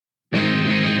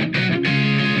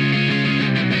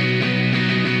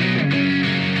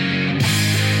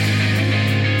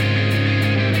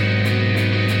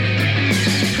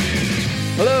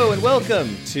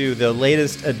welcome to the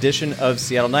latest edition of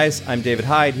Seattle Nice. I'm David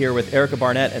Hyde here with Erica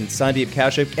Barnett and Sandeep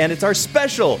Kaushik, and it's our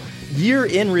special Year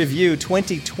in Review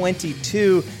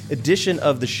 2022 edition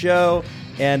of the show.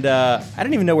 And I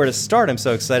don't even know where to start. I'm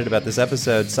so excited about this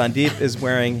episode. Sandeep is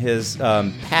wearing his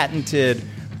patented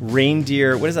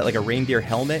reindeer. What is that, like a reindeer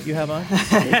helmet you have on?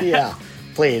 Yeah,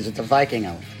 please. It's a Viking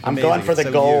helmet. I'm going for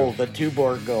the gold, the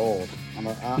Tuborg gold. I'm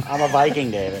a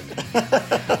Viking, David.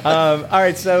 All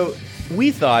right, so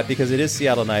we thought, because it is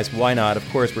Seattle Nice, why not? Of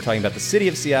course, we're talking about the city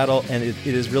of Seattle, and it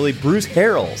is really Bruce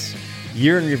Harrell's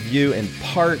year in review, in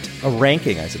part a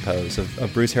ranking, I suppose,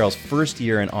 of Bruce Harrell's first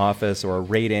year in office, or a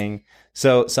rating.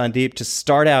 So, Sandeep, to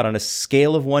start out on a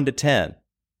scale of 1 to 10,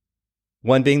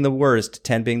 1 being the worst,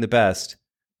 10 being the best,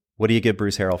 what do you give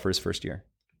Bruce Harrell for his first year?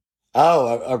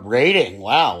 Oh, a rating.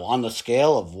 Wow. On the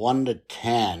scale of 1 to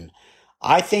 10,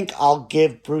 I think I'll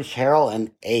give Bruce Harrell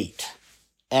an 8.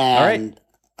 And, all right.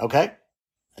 Okay.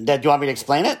 Do you want me to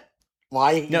explain it?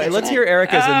 Why? No, let's hear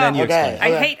Erica's and then you explain it.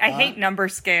 I hate number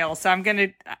scale, so I'm gonna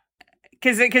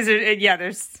because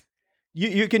there's.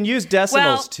 You can use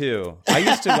decimals too. I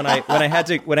used to when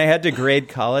I had to grade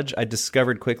college, I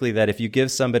discovered quickly that if you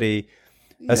give somebody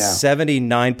a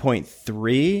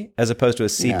 79.3 as opposed to a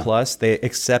C plus, they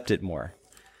accept it more.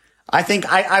 I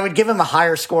think I would give him a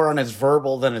higher score on his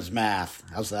verbal than his math.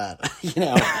 How's that?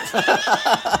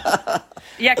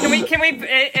 Yeah, can we can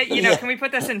we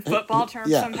put this in football terms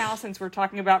somehow, since we're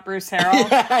talking about Bruce Harrell?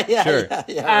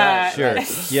 Sure.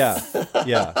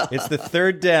 Yeah. It's the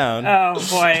third down. Oh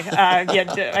boy.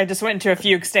 I just went into a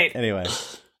fugue state. Anyway.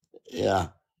 Yeah.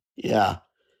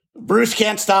 Bruce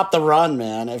can't stop the run,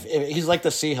 man. If he's like the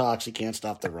Seahawks, he can't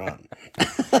stop the run.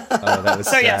 That was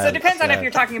so it depends on if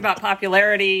you're talking about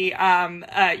popularity,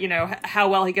 how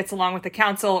well he gets along with the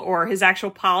council, or his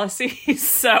actual policies.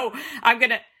 So I'm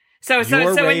gonna my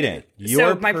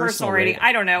personal rating.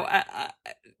 I don't know.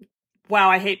 Wow,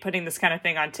 I hate putting this kind of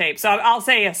thing on tape. So I'll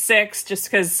say a 6,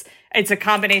 just because it's a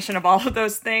combination of all of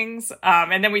those things,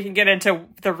 and then we can get into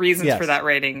the reasons for that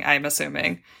rating, I'm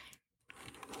assuming.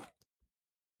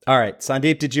 All right,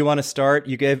 Sandeep, did you want to start?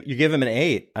 You give him an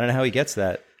 8. I don't know how he gets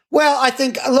that. Well, I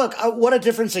think, look, what a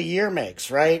difference a year makes,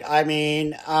 right? I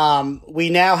mean,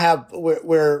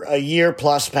 we're a year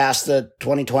plus past the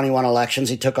 2021 elections.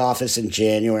 He took office in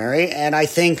January, and I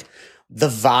think the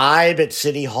vibe at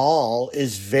City Hall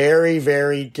is very,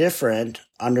 very different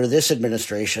under this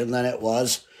administration than it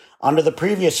was under the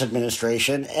previous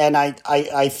administration. And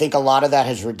I think a lot of that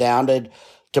has redounded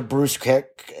to Mayor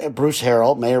Bruce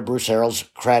Harrell's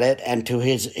credit, and to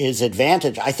his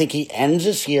advantage. I think he ends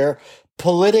this year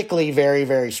politically very,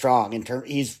 very strong.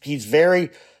 He's very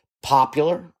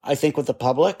popular, I think, with the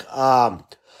public.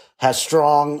 Has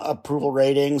strong approval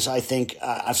ratings. I think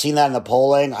I've seen that in the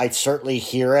polling. I certainly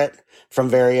hear it from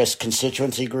various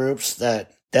constituency groups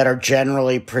that are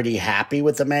generally pretty happy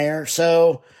with the mayor.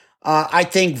 So I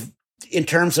think, in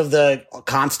terms of the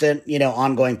constant,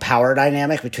 ongoing power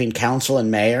dynamic between council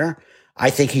and mayor, I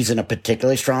think he's in a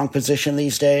particularly strong position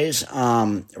these days,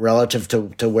 relative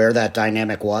to where that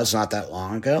dynamic was not that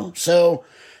long ago. So,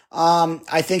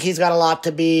 I think he's got a lot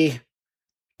to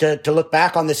look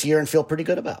back on this year and feel pretty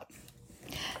good about.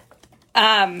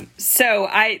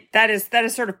 That is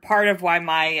sort of part of why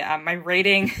my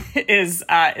rating is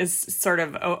sort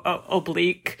of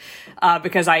oblique,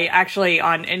 because I actually,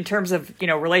 in terms of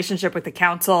relationship with the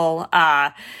council,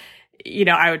 I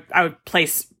would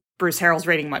place Bruce Harrell's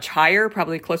rating much higher,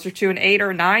 probably closer to an 8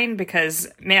 or 9, because,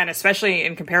 man, especially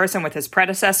in comparison with his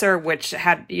predecessor, which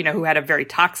had, who had a very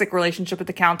toxic relationship with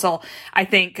the council, I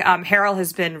think Harrell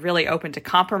has been really open to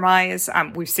compromise.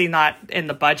 We've seen that in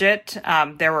the budget.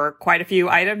 There were quite a few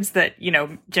items that,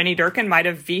 Jenny Durkin might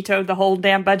have vetoed the whole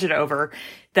damn budget over,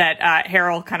 that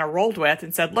Harrell kind of rolled with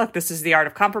and said, look, this is the art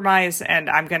of compromise, and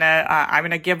I'm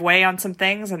gonna give way on some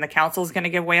things, and the council's gonna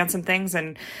give way on some things.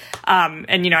 And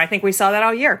I think we saw that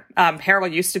all year.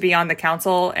 Harrell used to be on the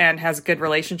council and has a good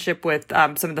relationship with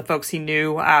some of the folks he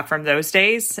knew from those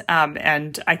days.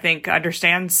 And I think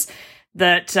understands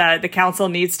that the council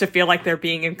needs to feel like they're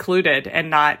being included and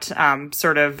not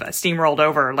sort of steamrolled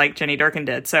over like Jenny Durkin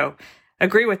did. So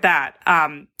agree with that.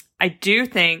 I do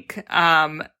think,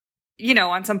 on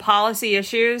some policy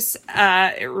issues,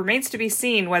 it remains to be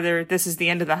seen whether this is the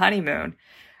end of the honeymoon,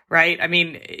 right? I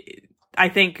mean, I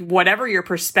think whatever your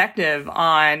perspective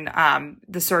on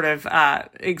the sort of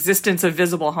existence of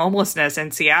visible homelessness in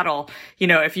Seattle,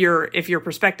 if your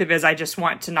perspective is I just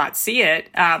want to not see it,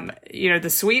 the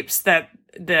sweeps that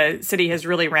the city has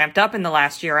really ramped up in the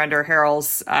last year under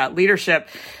Harrell's leadership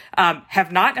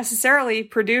have not necessarily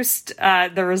produced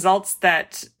the results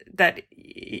that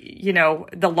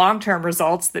the long-term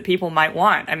results that people might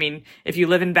want. I mean, if you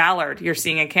live in Ballard, you're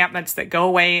seeing encampments that go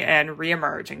away and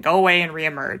reemerge and go away and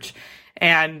reemerge.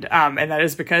 And that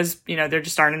is because, there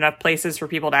just aren't enough places for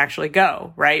people to actually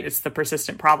go, right? It's the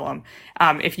persistent problem.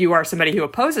 If you are somebody who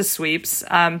opposes sweeps,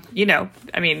 you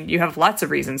have lots of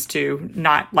reasons to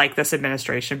not like this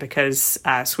administration because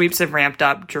sweeps have ramped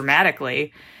up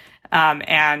dramatically.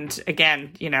 And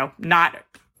again, not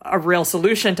a real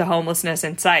solution to homelessness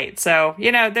in sight. So,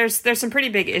 there's some pretty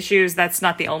big issues. That's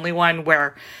not the only one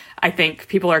where I think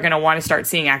people are going to want to start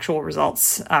seeing actual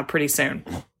results pretty soon,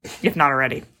 if not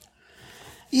already.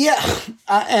 Yeah,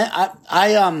 I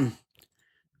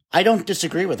don't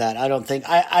disagree with that. I don't think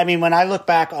I mean, when I look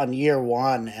back on year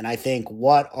one and I think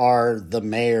what are the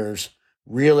mayor's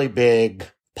really big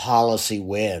policy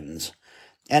wins,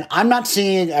 and I'm not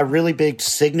seeing a really big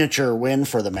signature win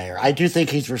for the mayor. I do think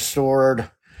he's restored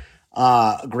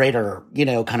greater,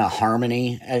 kind of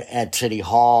harmony at City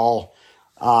Hall.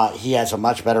 He has a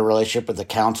much better relationship with the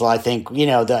council. I think,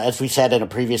 as we said in a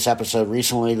previous episode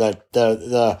recently,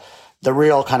 the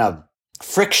real kind of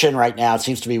friction right now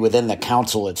seems to be within the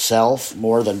council itself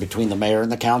more than between the mayor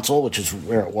and the council, which is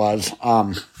where it was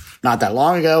not that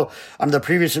long ago under the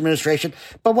previous administration.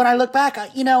 But when I look back,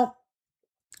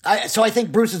 so I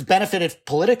think Bruce has benefited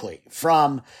politically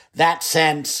from that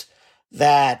sense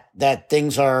that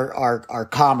things are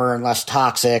calmer and less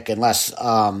toxic and less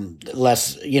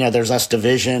there's less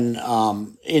division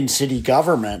in city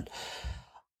government.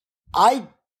 I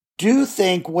do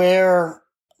think where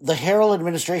the Harrell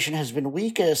administration has been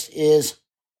weakest is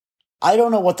I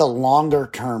don't know what the longer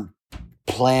term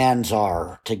plans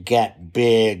are to get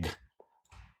big,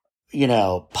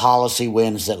 policy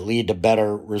wins that lead to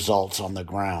better results on the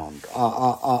ground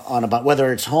on about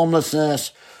whether it's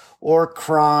homelessness or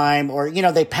crime or,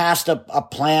 they passed a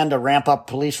plan to ramp up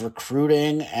police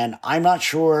recruiting. And I'm not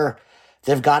sure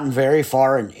they've gotten very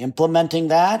far in implementing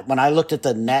that. When I looked at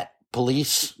the net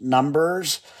police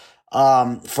numbers,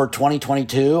 for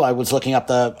 2022, I was looking up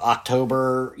the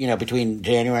October, between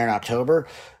January and October,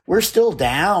 we're still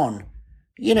down,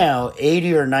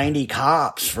 80 or 90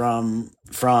 cops from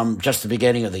just the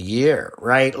beginning of the year,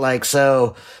 right? Like,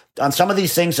 so on some of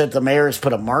these things that the mayor has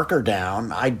put a marker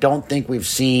down, I don't think we've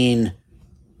seen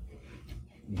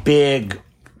big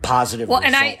positive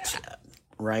results yet.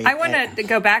 Right. I want to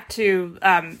go back to,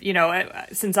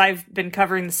 since I've been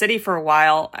covering the city for a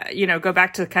while, go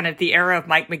back to kind of the era of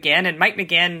Mike McGinn. And Mike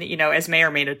McGinn, as mayor,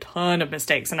 made a ton of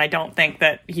mistakes. And I don't think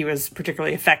that he was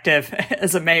particularly effective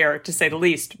as a mayor, to say the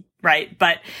least. Right.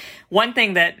 But one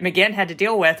thing that McGinn had to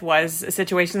deal with was a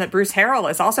situation that Bruce Harrell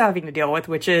is also having to deal with,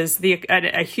 which is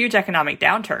a huge economic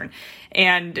downturn.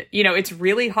 And, it's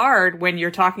really hard when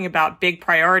you're talking about big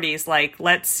priorities like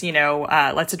let's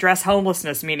address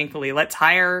homelessness meaningfully. Let's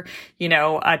hire,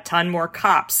 a ton more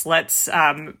cops. Let's,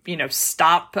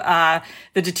 stop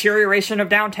the deterioration of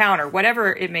downtown or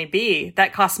whatever it may be.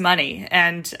 That costs money.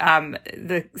 And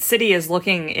the city is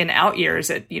looking in out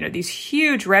years at, these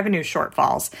huge revenue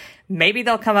shortfalls. Maybe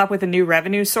they'll come up with a new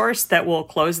revenue source that will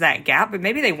close that gap, but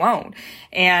maybe they won't.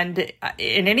 And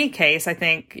in any case, I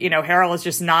think, Harrell is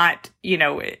just does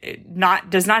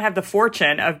not have the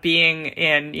fortune of being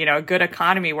in, a good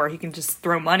economy where he can just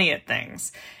throw money at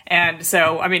things. And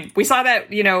so, I mean, we saw that,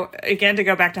 again, to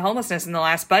go back to homelessness in the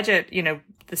last budget,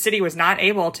 the city was not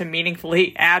able to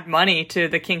meaningfully add money to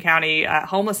the King County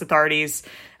Homeless Authority's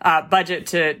budget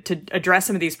to address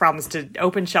some of these problems, to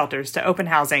open shelters, to open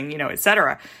housing, et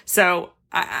cetera. So,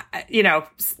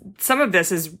 some of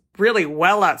this is really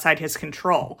well outside his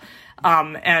control.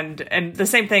 And the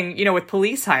same thing, with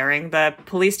police hiring. The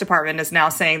police department is now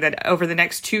saying that over the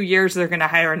next 2 years, they're going to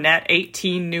hire a net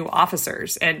 18 new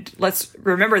officers. And let's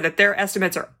remember that their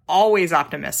estimates are always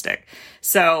optimistic.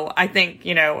 So I think,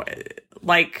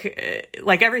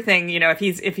 like everything, if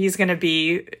he's going to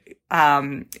be,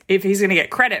 if he's going to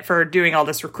get credit for doing all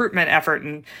this recruitment effort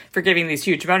and for giving these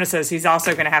huge bonuses, he's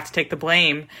also going to have to take the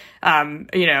blame,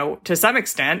 to some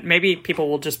extent. Maybe people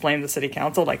will just blame the city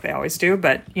council like they always do.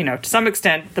 But, to some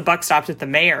extent, the buck stops at the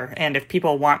mayor. And if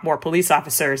people want more police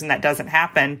officers and that doesn't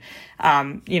happen,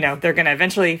 they're going to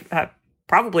eventually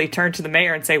probably turn to the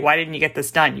mayor and say, why didn't you get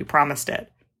this done? You promised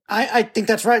it. I think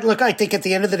that's right. Look, I think at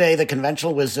the end of the day, the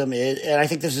conventional wisdom is, and I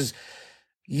think this is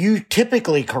you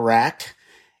typically correct,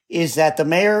 is that the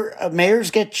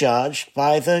mayors get judged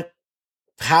by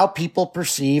how people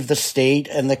perceive the state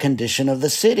and the condition of the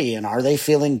city, and are they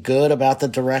feeling good about the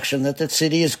direction that the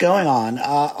city is going on,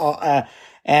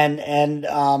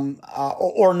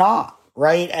 or not,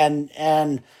 right?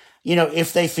 And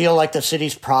if they feel like the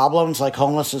city's problems, like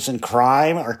homelessness and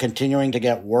crime, are continuing to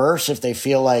get worse, if they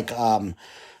feel like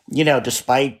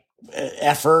despite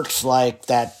efforts like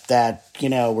that,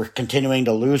 we're continuing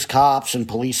to lose cops and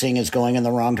policing is going in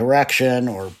the wrong direction,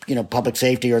 or, public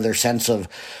safety or their sense of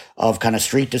kind of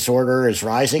street disorder is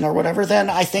rising or whatever, then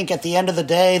I think at the end of the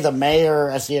day, the mayor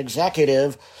as the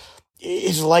executive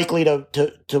is likely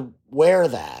to wear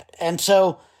that. And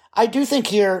so I do think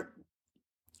here,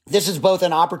 this is both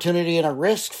an opportunity and a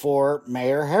risk for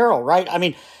Mayor Harrell, right? I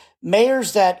mean,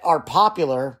 mayors that are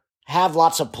popular have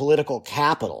lots of political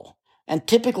capital. And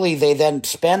typically they then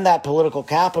spend that political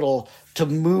capital to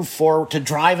move forward, to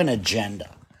drive an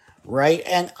agenda, right?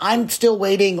 And I'm still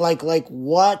waiting, like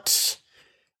what's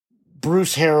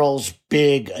Bruce Harrell's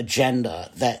big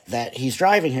agenda that he's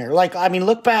driving here? Like, I mean,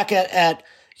 look back at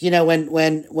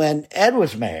when Ed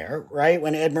was mayor, right?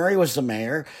 When Ed Murray was the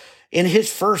mayor, in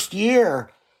his first year,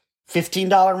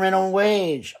 $15 minimum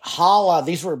wage, HALA,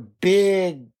 these were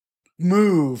big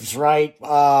moves, right?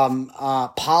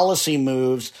 Policy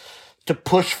moves to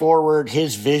push forward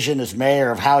his vision as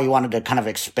mayor of how he wanted to kind of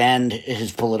expend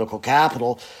his political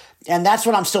capital. And that's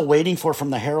what I'm still waiting for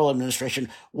from the Harrell administration.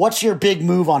 What's your big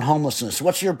move on homelessness?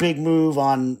 What's your big move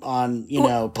on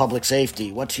public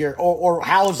safety? What's your or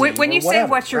housing? When you say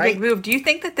what's your right? big move, do you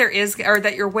think that there is, or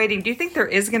that you're waiting? Do you think there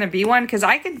is going to be one? Because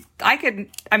I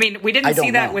mean, we didn't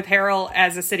see that with Harrell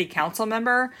as a city council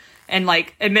member, and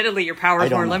admittedly, your power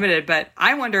is more limited. But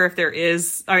I wonder if there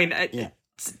is. I mean,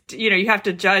 you have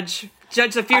to judge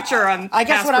the future on I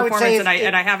guess past what performance, I would say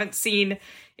and I haven't seen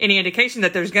any indication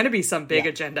that there's going to be some big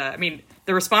agenda. I mean,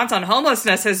 the response on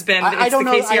homelessness has been it's the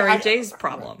KCRHA's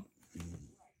problem.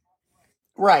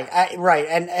 Right.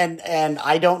 And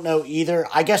I don't know either.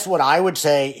 I guess what I would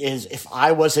say is, if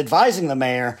I was advising the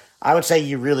mayor, I would say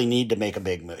you really need to make a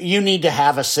big move. You need to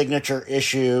have a signature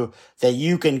issue that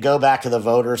you can go back to the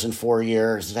voters in 4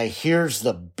 years and say, here's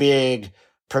the big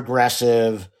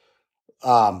progressive,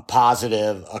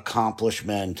 positive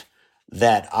accomplishment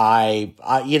that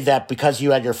that because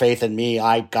you had your faith in me,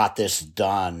 I got this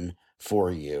done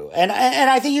for you. And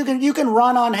I think you can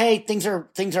run on, hey, things are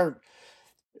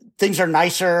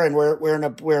nicer, and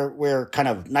we're kind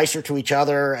of nicer to each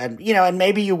other, and and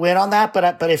maybe you win on that.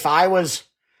 But if I was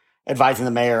advising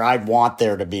the mayor, I'd want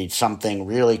there to be something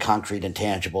really concrete and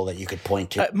tangible that you could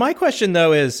point to. My question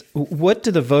though is, what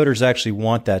do the voters actually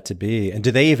want that to be, and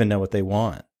do they even know what they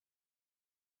want?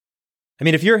 I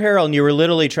mean, if you're Harrell and you were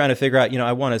literally trying to figure out,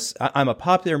 I'm a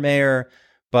popular mayor,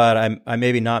 but I'm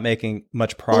maybe not making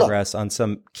much progress on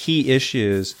some key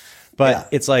issues. But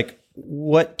it's like,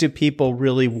 what do people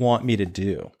really want me to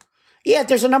do? Yeah,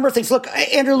 there's a number of things. Look,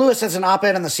 Andrew Lewis has an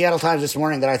op-ed in the Seattle Times this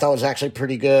morning that I thought was actually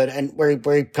pretty good, and where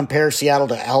he compares Seattle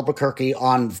to Albuquerque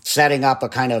on setting up a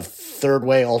kind of third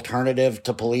way alternative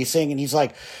to policing. And he's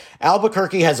like,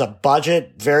 Albuquerque has a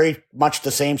budget very much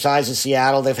the same size as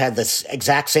Seattle. They've had this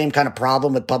exact same kind of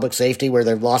problem with public safety, where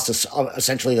they've lost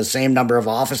essentially the same number of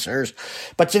officers.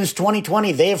 But since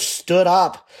 2020, they have stood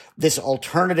up this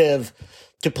alternative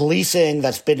to policing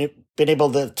that's been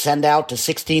able to send out to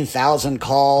 16,000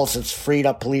 calls. It's freed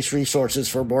up police resources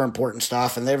for more important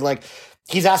stuff. And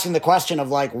he's asking the question of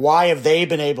why have they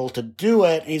been able to do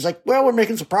it? And he's like, well, we're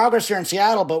making some progress here in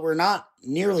Seattle, but we're not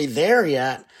nearly there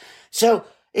yet. So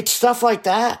it's stuff like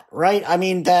that, right? I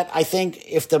mean, that I think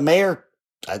if the mayor,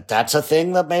 that's a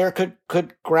thing the mayor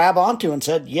could grab onto and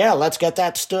said, yeah, let's get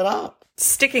that stood up.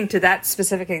 Sticking to that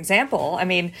specific example, I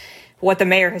mean, what the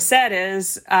mayor has said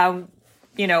is,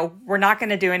 we're not going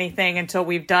to do anything until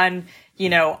we've done,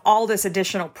 all this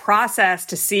additional process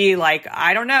to see,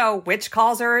 I don't know, which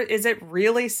calls is it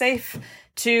really safe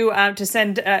to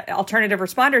send alternative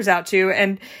responders out to.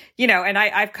 And, and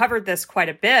I've covered this quite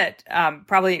a bit,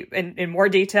 probably in more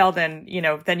detail than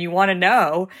you want to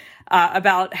know,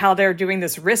 about how they're doing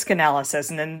this risk analysis.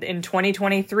 And then in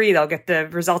 2023, they'll get the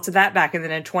results of that back. And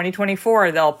then in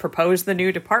 2024, they'll propose the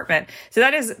new department. So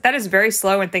that is very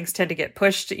slow, and things tend to get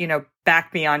pushed,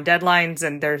 back beyond deadlines,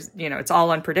 and there's, it's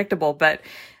all unpredictable. But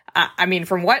I mean,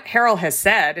 from what Harrell has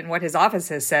said and what his office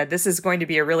has said, this is going to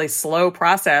be a really slow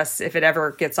process if it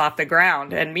ever gets off the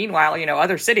ground. And meanwhile,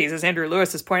 other cities, as Andrew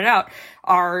Lewis has pointed out,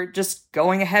 are just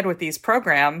going ahead with these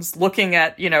programs, looking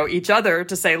at, each other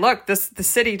to say, look, the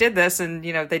city did this, and,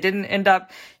 they didn't end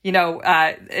up,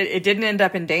 it didn't end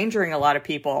up endangering a lot of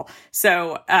people.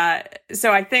 So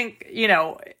I think,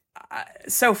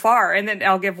 so far, and then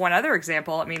I'll give one other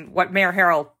example. I mean, what Mayor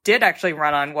Harrell did actually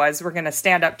run on was, we're going to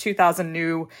stand up 2,000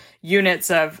 new units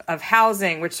of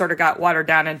housing, which sort of got watered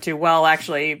down into, well,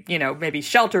 actually, maybe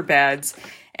shelter beds.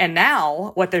 And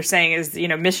now what they're saying is,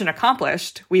 mission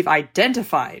accomplished. We've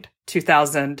identified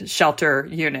 2,000 shelter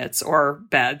units or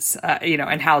beds,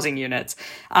 and housing units,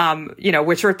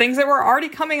 which were things that were already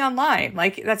coming online.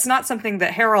 Like, that's not something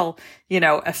that Harrell,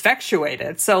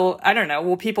 effectuated. So I don't know.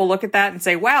 Will people look at that and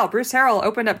say, wow, Bruce Harrell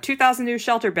opened up 2,000 new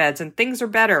shelter beds and things are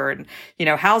better and,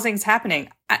 housing's happening?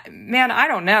 I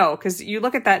don't know. Cause you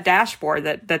look at that dashboard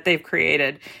that they've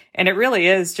created and it really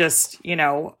is just,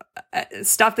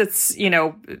 stuff that's,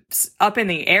 up in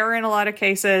the air in a lot of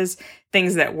cases,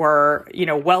 things that were,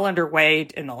 well underway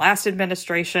in the last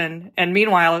administration. And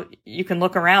meanwhile, you can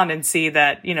look around and see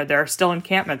that, there are still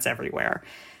encampments everywhere.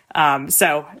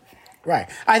 Right.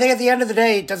 I think at the end of the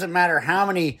day, it doesn't matter how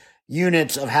many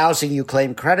units of housing you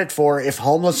claim credit for. If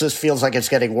homelessness feels like it's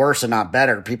getting worse and not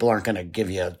better, people aren't going to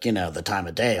give you, the time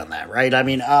of day on that. Right. I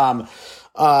mean, what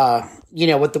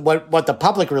the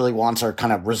public really wants are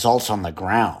kind of results on the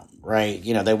ground. Right.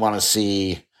 They want to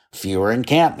see fewer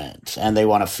encampments and they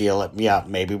want to feel it. Yeah,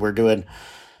 maybe we're doing,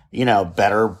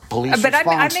 better police but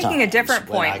response I'm making a different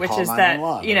point, which is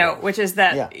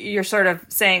that, you're sort of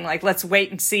saying, like, let's wait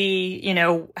and see,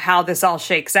 how this all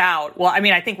shakes out. Well, I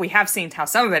mean, I think we have seen how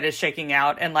some of it is shaking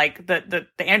out. And like the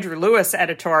Andrew Lewis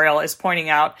editorial is pointing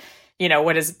out,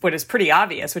 what is pretty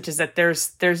obvious, which is that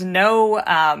there's no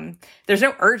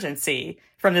urgency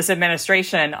from this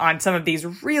administration on some of these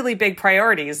really big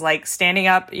priorities, like standing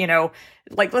up,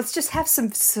 like, let's just have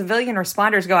some civilian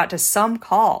responders go out to some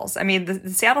calls. I mean, the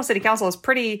Seattle City Council is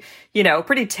pretty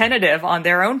tentative on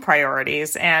their own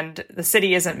priorities, and the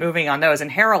city isn't moving on those,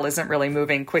 and Harrell isn't really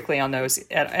moving quickly on those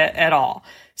at all.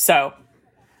 So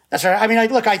that's right. I mean,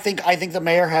 I think the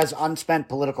mayor has unspent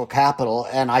political capital,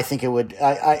 and I think it would,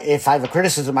 if I have a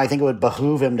criticism, I think it would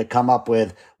behoove him to come up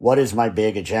with what is my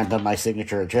big agenda, my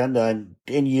signature agenda, and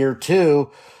in year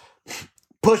 2,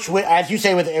 push, as you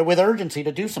say, with urgency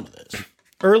to do some of this.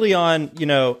 Early on,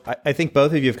 I think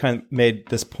both of you have kind of made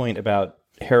this point about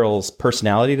Harrell's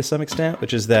personality to some extent,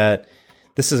 which is that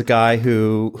this is a guy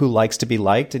who likes to be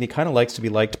liked, and he kind of likes to be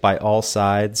liked by all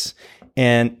sides.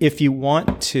 And if you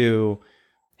want to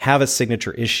have a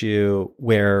signature issue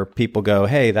where people go,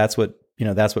 hey, that's what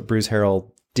Bruce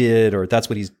Harrell did, or that's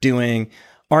what he's doing,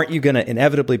 aren't you going to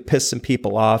inevitably piss some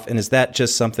people off? And is that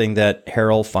just something that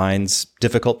Harrell finds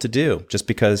difficult to do just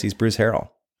because he's Bruce Harrell?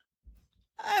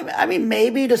 I mean,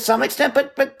 maybe to some extent,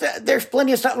 but there's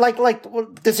plenty of stuff like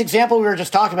this example we were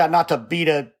just talking about, not to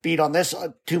beat on this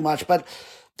too much, but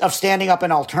of standing up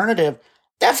an alternative.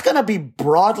 That's going to be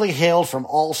broadly hailed from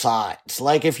all sides.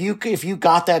 Like if you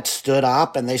got that stood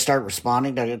up and they start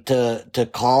responding to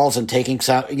calls and taking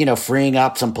some, freeing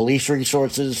up some police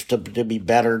resources to be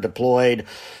better deployed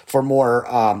for more,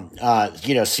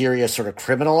 serious sort of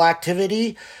criminal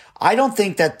activity. I don't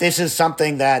think that this is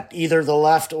something that either the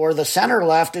left or the center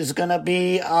left is going to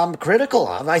be, critical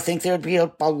of. I think there'd be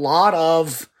a lot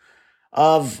of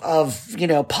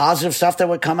positive stuff that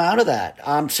would come out of that.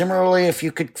 Similarly, if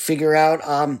you could figure out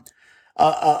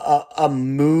a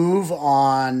move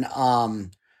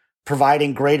on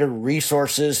providing greater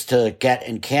resources to get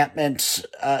encampments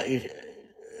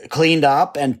cleaned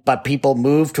up, but people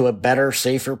move to a better,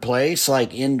 safer place,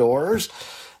 like indoors.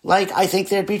 Like, I think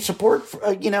there'd be support,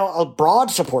 a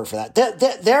broad support for that.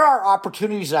 There are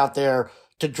opportunities out there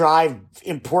to drive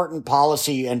important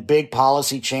policy and big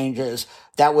policy changes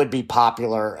that would be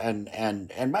popular and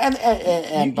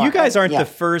you guys aren't the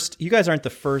first. You guys aren't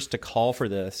the first to call for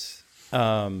this.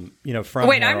 From wait,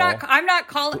 Harrell. I'm not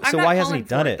calling. So why hasn't he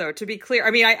done it though? To be clear,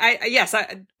 I mean,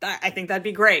 I think that'd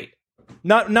be great.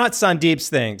 Not Sandeep's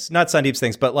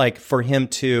things, but like for him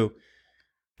to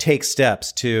take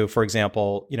steps to, for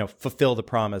example, fulfill the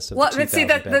promise of the 2,000 see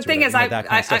that beds the thing is,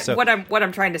 so, what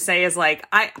I'm trying to say is, like,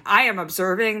 I am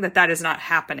observing that is not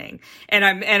happening, and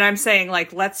I'm saying,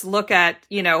 like, let's look at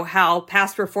how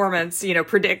past performance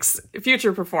predicts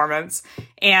future performance,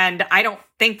 and I don't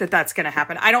think that that's going to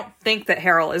happen. I don't think that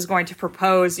Harrell is going to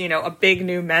propose a big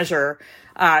new measure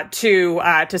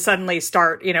to suddenly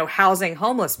start housing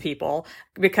homeless people,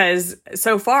 because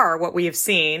so far what we have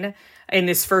seen in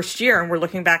this first year, and we're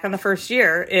looking back on the first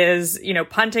year, is,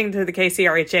 punting to the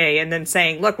KCRHA and then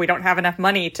saying, look, we don't have enough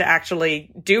money to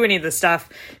actually do any of the stuff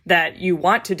that you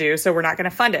want to do, so we're not going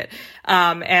to fund it.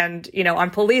 And, on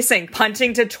policing,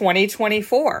 punting to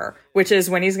 2024, which is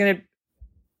when he's going to...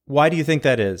 Why do you think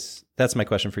that is? That's my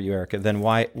question for you, Erica. Then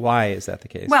why is that the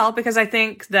case? Well, because I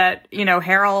think that,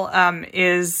 Harrell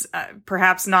is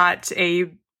perhaps not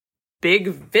a big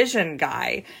vision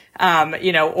guy,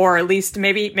 or at least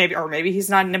maybe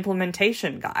he's not an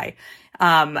implementation guy.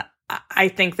 I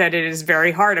think that it is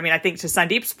very hard. I mean, I think to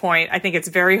Sandeep's point, I think it's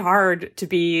very hard to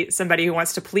be somebody who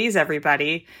wants to please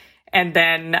everybody and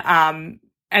then,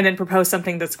 and then propose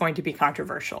something that's going to be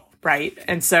controversial, right?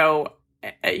 And so,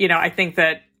 I think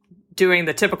that doing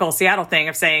the typical Seattle thing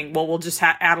of saying, well, we'll just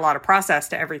add a lot of process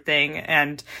to everything,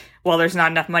 and well, there's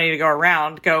not enough money to go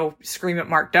around, go scream at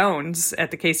Mark Dones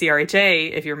at the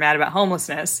KCRHA if you're mad about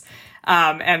homelessness.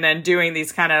 And then doing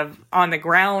these kind of on the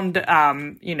ground,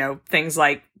 things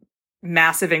like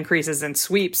massive increases in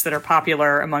sweeps that are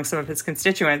popular among some of his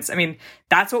constituents. I mean,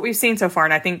 that's what we've seen so far.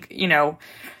 And I think, it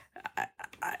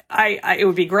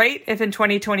would be great if in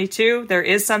 2022 there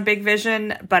is some big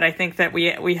vision, but I think that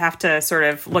we have to sort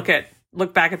of look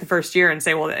back at the first year and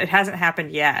say, well, it hasn't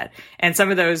happened yet. And some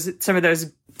of those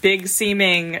big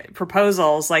seeming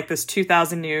proposals, like this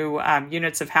 2,000 new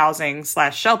units of housing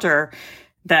 / shelter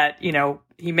that,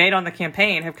 he made on the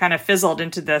campaign, have kind of fizzled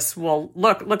into this. Well,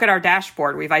 look at our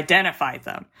dashboard. We've identified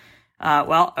them.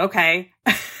 Well, okay.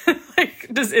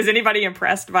 Is anybody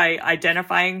impressed by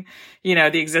identifying,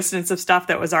 the existence of stuff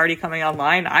that was already coming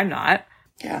online? I'm not.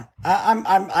 Yeah,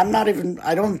 I'm not even.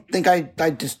 I don't think I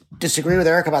just disagree with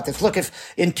Eric about this. Look,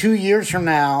 if in 2 years from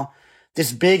now,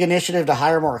 this big initiative to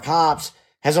hire more cops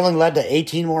has only led to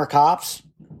 18 more cops,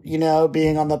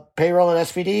 being on the payroll at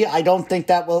SPD, I don't think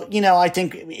that will. I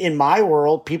think in my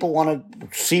world, people want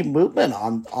to see movement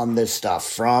on this stuff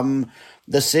from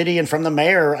the city and from the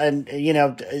mayor, and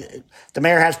the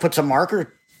mayor has put some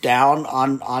marker down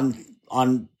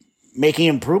on making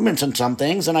improvements in some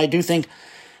things, and I do think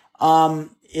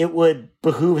it would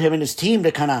behoove him and his team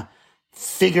to kind of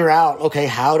figure out, okay,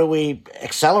 how do we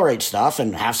accelerate stuff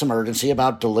and have some urgency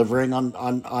about delivering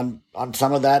on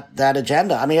some of that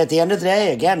agenda. I mean, at the end of the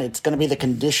day, again, it's going to be the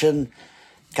condition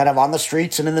kind of on the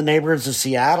streets and in the neighborhoods of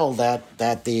Seattle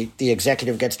that the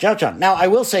executive gets judged on. Now, I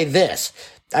will say this.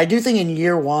 I do think in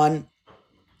year one,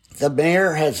 the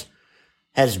mayor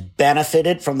has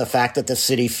benefited from the fact that the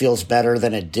city feels better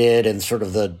than it did in sort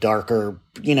of the darker,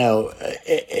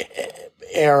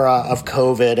 era of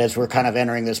COVID as we're kind of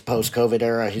entering this post-COVID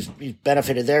era. He's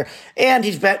benefited there, and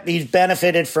he's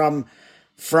benefited from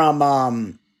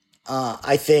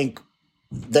I think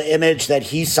the image that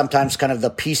he's sometimes kind of the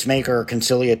peacemaker,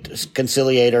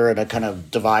 conciliator in a kind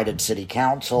of divided city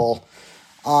council.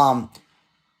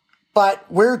 But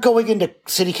we're going into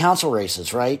city council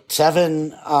races, right?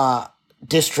 7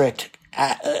 district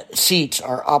seats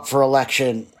are up for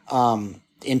election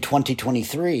in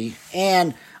 2023.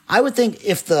 And I would think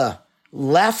if the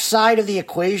left side of the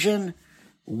equation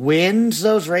wins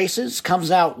those races,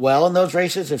 comes out well in those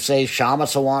races, if, say, Shama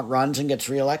Sawant runs and gets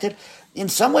reelected, in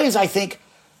some ways I think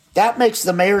that makes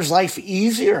the mayor's life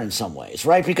easier in some ways,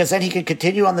 right? Because then he can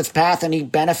continue on this path and he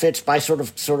benefits by sort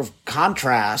of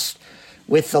contrast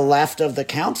with the left of the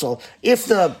council. If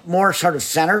the more sort of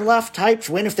center left types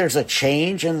win, if there's a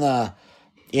change in the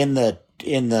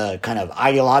kind of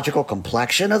ideological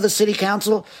complexion of the city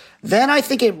council, then I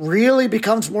think it really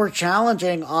becomes more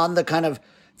challenging on the kind of,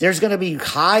 there's going to be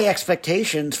high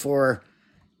expectations from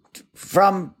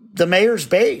the mayor's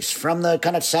base, from the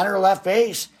kind of center left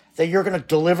base, that you're going to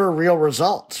deliver real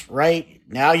results, right?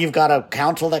 Now you've got a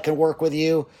council that can work with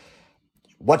you.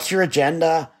 What's your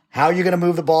agenda? How are you going to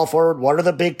move the ball forward? What are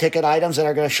the big ticket items that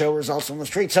are going to show results on the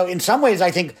street? So in some ways, I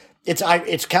think it's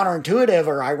counterintuitive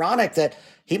or ironic that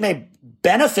he may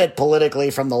benefit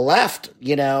politically from the left,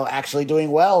 actually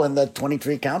doing well in the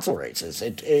 23 council races.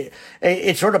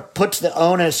 It sort of puts the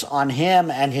onus on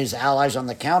him and his allies on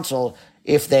the council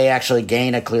if they actually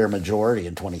gain a clear majority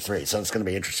in 23. So it's going to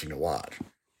be interesting to watch.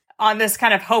 On this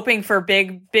kind of hoping for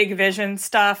big vision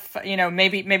stuff,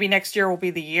 maybe next year will be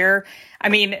the year. I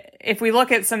mean, if we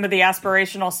look at some of the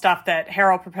aspirational stuff that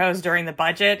Harrell proposed during the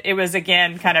budget, it was,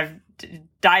 again, kind of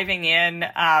diving in,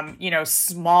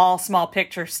 small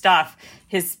picture stuff.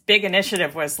 His big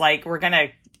initiative was like, we're going to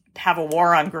have a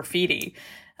war on graffiti,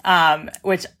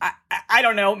 which I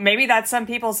don't know. Maybe that's some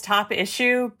people's top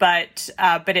issue, but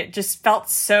it just felt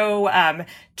so,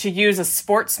 to use a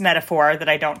sports metaphor that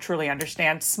I don't truly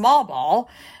understand, small ball.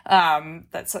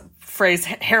 That's a phrase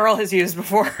Harrell has used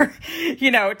before,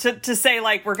 to say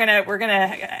like, we're going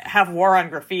to have war on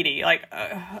graffiti. Like,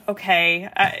 okay.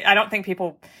 I don't think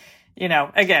people,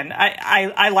 again,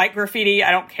 I like graffiti.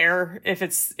 I don't care if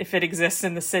it exists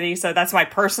in the city. So that's my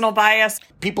personal bias.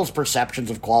 People's perceptions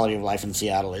of quality of life in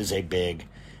Seattle is a big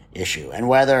issue. And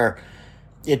whether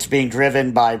it's being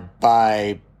driven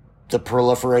by the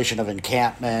proliferation of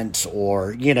encampments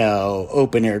or,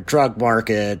 open air drug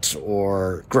markets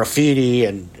or graffiti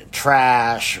and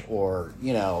trash or,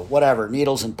 whatever,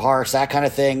 needles in parks, that kind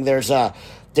of thing.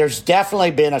 There's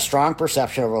definitely been a strong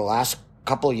perception over the last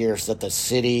couple of years that the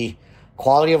city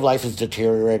quality of life is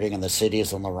deteriorating and the city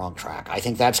is on the wrong track. I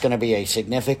think that's going to be a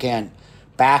significant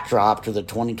backdrop to the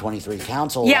 2023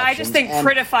 council Yeah, elections. I just think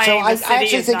prettifying the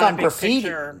city is not a big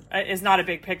picture. Is not a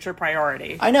big picture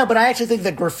priority. I know, but I actually think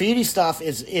the graffiti stuff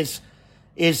is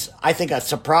I think a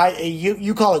surprise.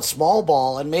 You call it small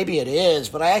ball, and maybe it is,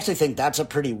 but I actually think that's a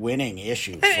pretty winning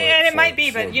issue. And it might be,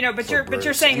 but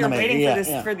you're saying you're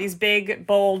waiting for these big,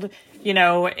 bold,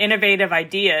 innovative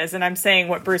ideas, and I'm saying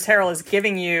what Bruce Harrell is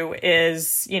giving you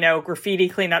is, graffiti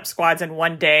cleanup squads and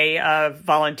one day of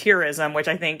volunteerism, which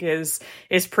I think is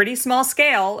pretty small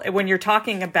scale when you're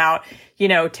talking about,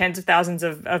 tens of thousands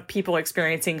of people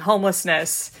experiencing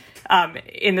homelessness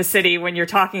in the city, when you're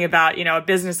talking about, a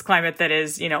business climate that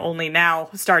is, only now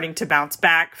starting to bounce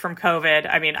back from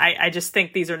COVID. I mean, I just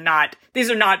think these are not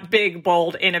big,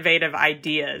 bold, innovative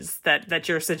ideas that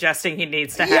you're suggesting he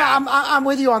needs to have. Yeah, I'm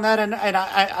with you on that. And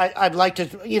I'd like to,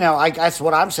 I guess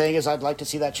what I'm saying is I'd like to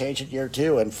see that change in year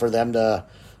 2 and for them to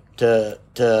throw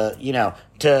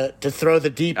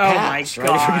the deep pass. Oh my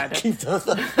God. Right?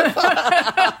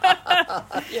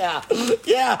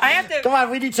 Yeah. I have to. Come on,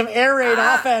 we need some air raid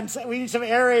offense. We need some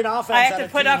air raid offense. I have to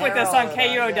put up with this on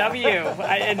KUOW,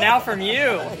 and now from you.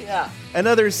 Yeah.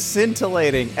 Another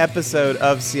scintillating episode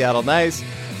of Seattle Nice.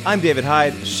 I'm David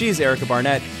Hyde. She's Erica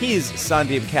Barnett. He's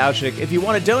Sandeep Kaushik. If you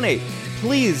want to donate,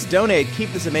 please donate.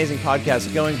 Keep this amazing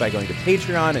podcast going by going to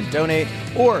Patreon and donate.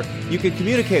 Or you can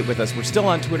communicate with us. We're still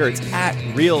on Twitter. It's at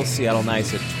Real Seattle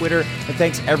Nice at Twitter. And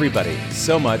thanks everybody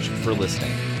so much for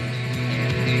listening.